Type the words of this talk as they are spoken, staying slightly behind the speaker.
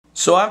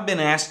So I've been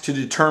asked to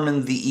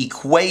determine the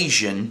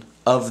equation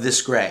of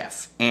this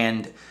graph,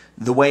 and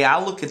the way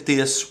I look at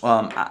this,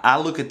 I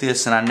look at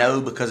this and I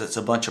know because it's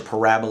a bunch of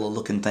parabola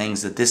looking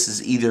things that this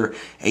is either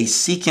a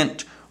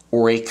secant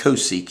or a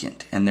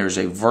cosecant, and there's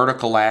a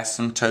vertical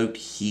asymptote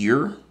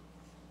here,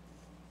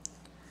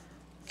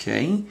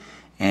 okay,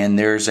 and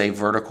there's a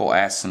vertical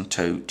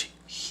asymptote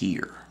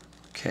here,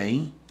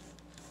 okay.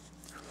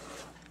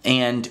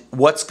 And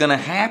what's going to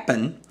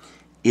happen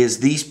is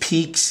these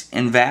peaks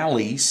and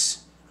valleys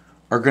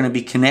are going to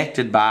be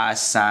connected by a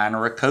sine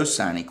or a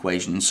cosine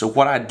equation. So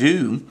what I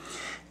do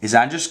is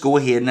I just go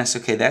ahead and I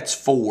say, okay, that's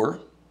 4.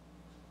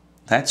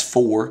 That's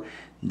 4.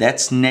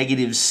 That's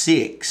negative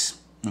 6.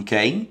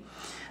 Okay?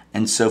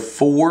 And so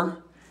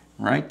 4,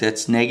 right,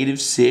 that's negative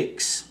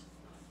 6.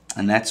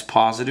 And that's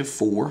positive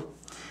 4.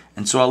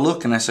 And so I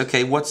look and I say,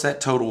 okay, what's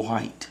that total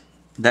height?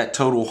 That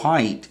total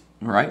height,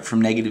 right,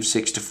 from negative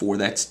 6 to 4,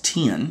 that's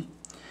 10.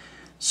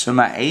 So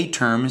my A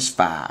term is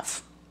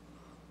 5.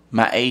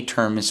 My A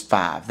term is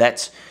 5.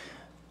 That's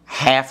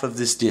half of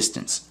this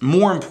distance.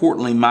 More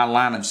importantly, my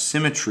line of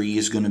symmetry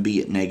is going to be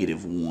at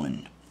negative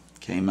 1.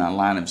 Okay, my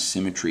line of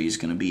symmetry is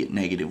going to be at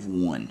negative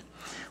 1.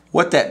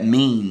 What that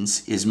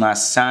means is my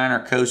sine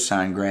or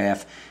cosine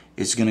graph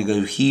is going to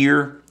go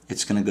here.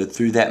 It's going to go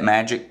through that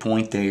magic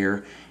point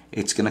there.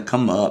 It's going to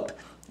come up.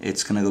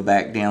 It's going to go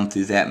back down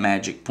through that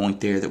magic point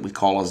there that we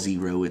call a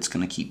 0. It's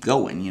going to keep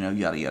going, you know,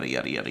 yada, yada,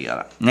 yada, yada,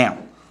 yada. Now,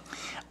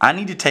 I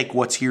need to take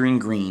what's here in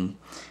green.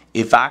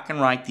 If I can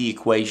write the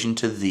equation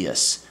to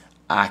this,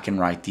 I can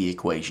write the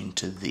equation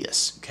to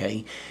this,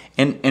 okay?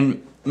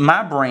 And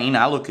my brain,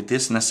 I look at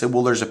this and I say,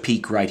 well, there's a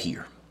peak right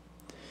here.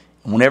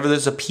 And whenever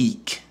there's a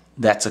peak,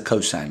 that's a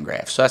cosine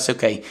graph. So I say,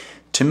 okay,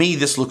 to me,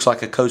 this looks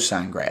like a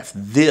cosine graph.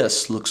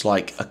 This looks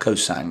like a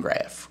cosine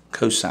graph.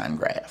 Cosine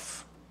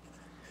graph.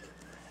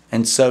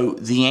 And so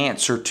the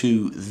answer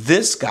to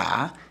this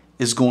guy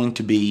is going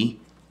to be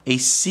a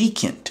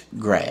secant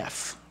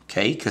graph,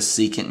 okay? Because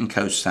secant and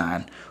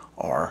cosine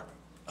are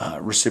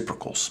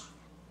reciprocals.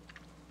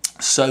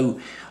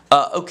 So,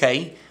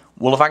 okay,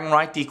 well, if I can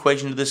write the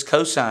equation to this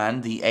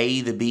cosine, the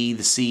A, the B,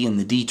 the C, and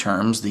the D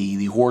terms,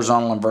 the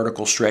horizontal and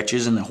vertical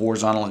stretches and the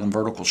horizontal and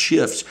vertical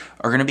shifts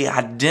are going to be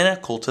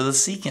identical to the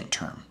secant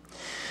term.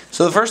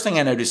 So the first thing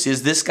I notice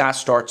is this guy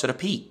starts at a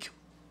peak.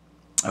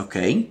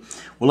 Okay,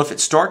 well, if it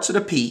starts at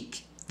a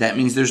peak, that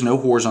means there's no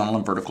horizontal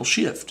and vertical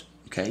shift.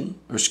 Okay,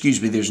 or excuse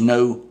me, there's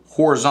no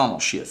horizontal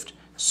shift.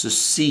 So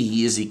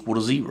C is equal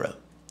to 0.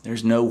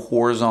 There's no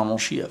horizontal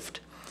shift.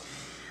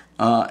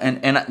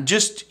 And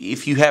just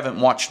if you haven't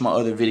watched my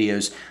other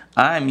videos,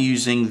 I'm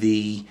using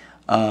the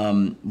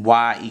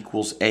y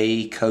equals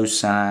a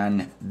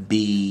cosine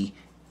b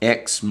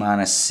x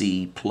minus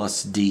c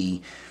plus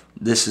d.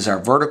 This is our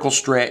vertical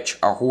stretch,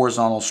 our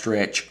horizontal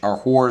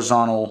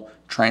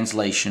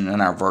translation,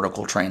 and our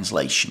vertical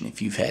translation.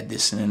 If you've had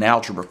this in an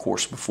algebra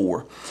course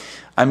before,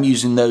 I'm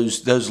using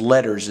those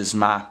letters as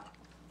my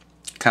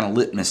kind of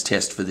litmus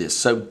test for this.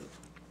 So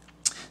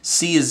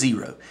C is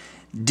 0.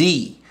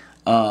 D,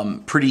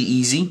 pretty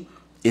easy.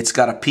 It's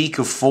got a peak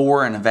of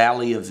 4 and a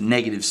valley of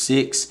negative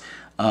 6.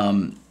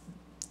 A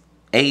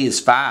is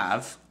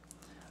 5,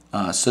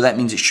 so that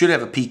means it should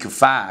have a peak of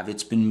 5.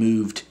 It's been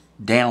moved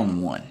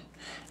down 1.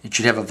 It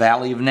should have a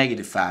valley of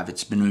negative 5.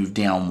 It's been moved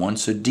down 1,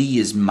 so D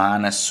is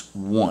minus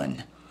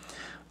 1.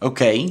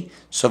 Okay,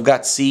 so I've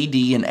got C,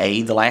 D, and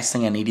A. The last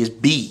thing I need is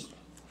B.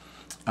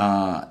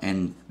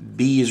 And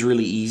B is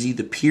really easy.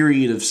 The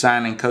period of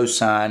sine and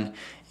cosine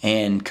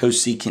and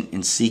cosecant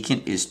and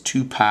secant is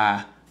 2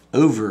 pi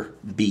over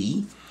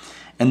B.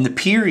 And the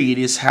period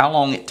is how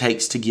long it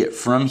takes to get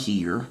from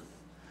here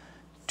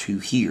to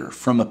here,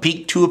 from a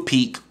peak to a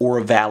peak or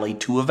a valley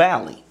to a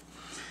valley.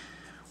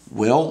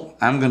 Well,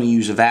 I'm going to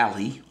use a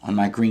valley on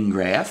my green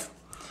graph.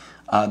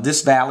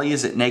 This valley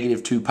is at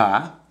negative 2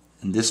 pi,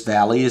 and this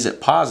valley is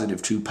at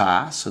positive 2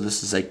 pi, so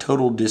this is a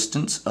total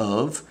distance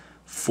of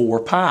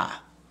 4 pi.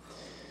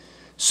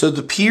 So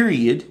the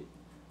period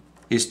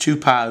is 2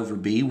 pi over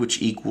b,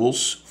 which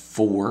equals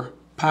 4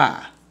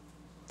 pi.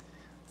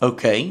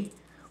 Okay,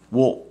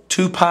 well,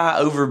 2 pi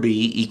over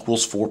b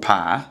equals 4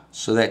 pi,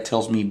 so that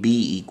tells me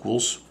b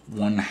equals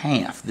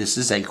 1/2. This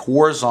is a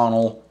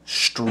horizontal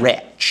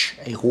stretch,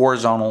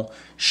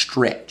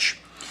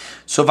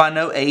 So if I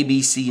know a,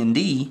 b, c, and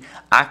d,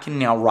 I can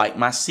now write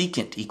my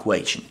secant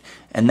equation.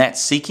 And that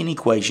secant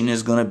equation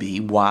is going to be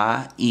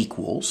y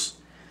equals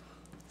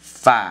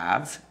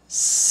 5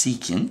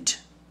 secant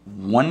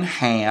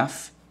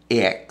 1/2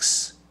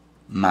 x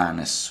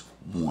minus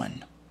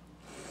 1.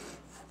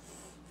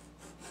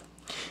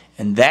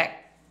 And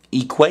that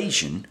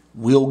equation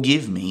will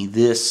give me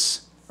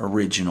this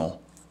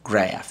original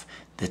graph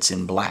that's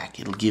in black.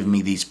 It'll give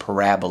me these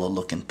parabola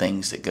looking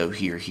things that go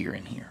here, here,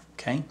 and here.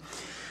 Okay?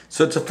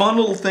 So it's a fun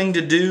little thing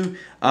to do.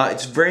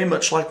 It's very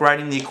much like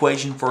writing the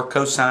equation for a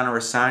cosine or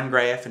a sine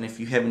graph, and if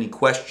you have any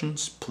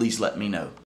questions, please let me know.